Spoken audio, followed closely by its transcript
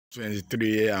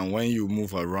23, and when you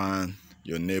move around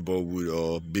your neighborhood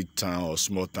or big town or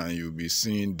small town, you'll be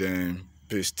seeing them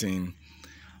pasting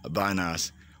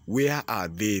banners. Where are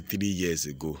they 3 years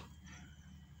ago?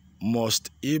 Must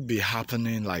it be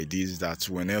happening like this, that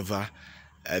whenever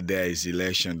there is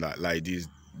election like this,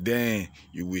 then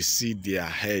you will see their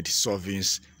head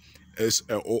servings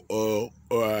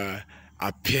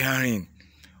appearing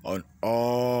on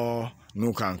all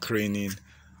nook and cranny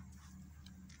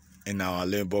in our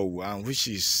neighborhood, and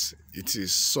it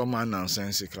is somehow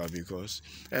nonsensical, because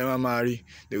they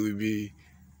will be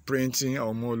printing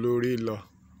Omolori law,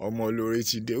 Omolori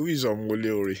today. Who is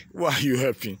Omolori? Who are you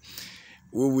helping?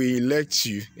 We will elect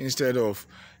you instead of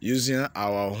using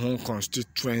our own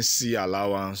constituency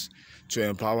allowance to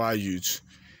empower youth.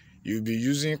 You'll be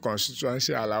using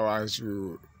constituency allowance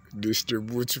to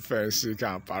distribute Fensic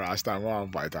and paracetamol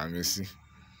and vitamin C.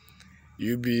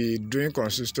 You'll be doing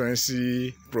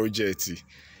constituency project.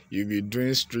 You'll be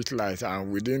doing street light,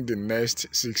 and within the next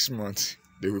 6 months,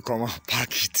 they will come and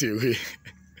pack it away.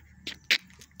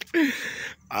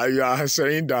 And you are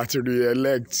saying that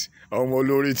re-elect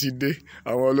Omolori today,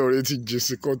 Omolori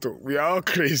Jisikoto. We are all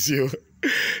crazy.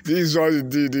 This is what you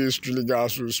did. This is truly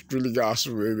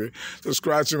gospel, baby.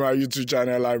 Subscribe to my YouTube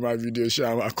channel, like my video,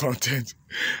 share my content,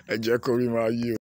 and check out my you.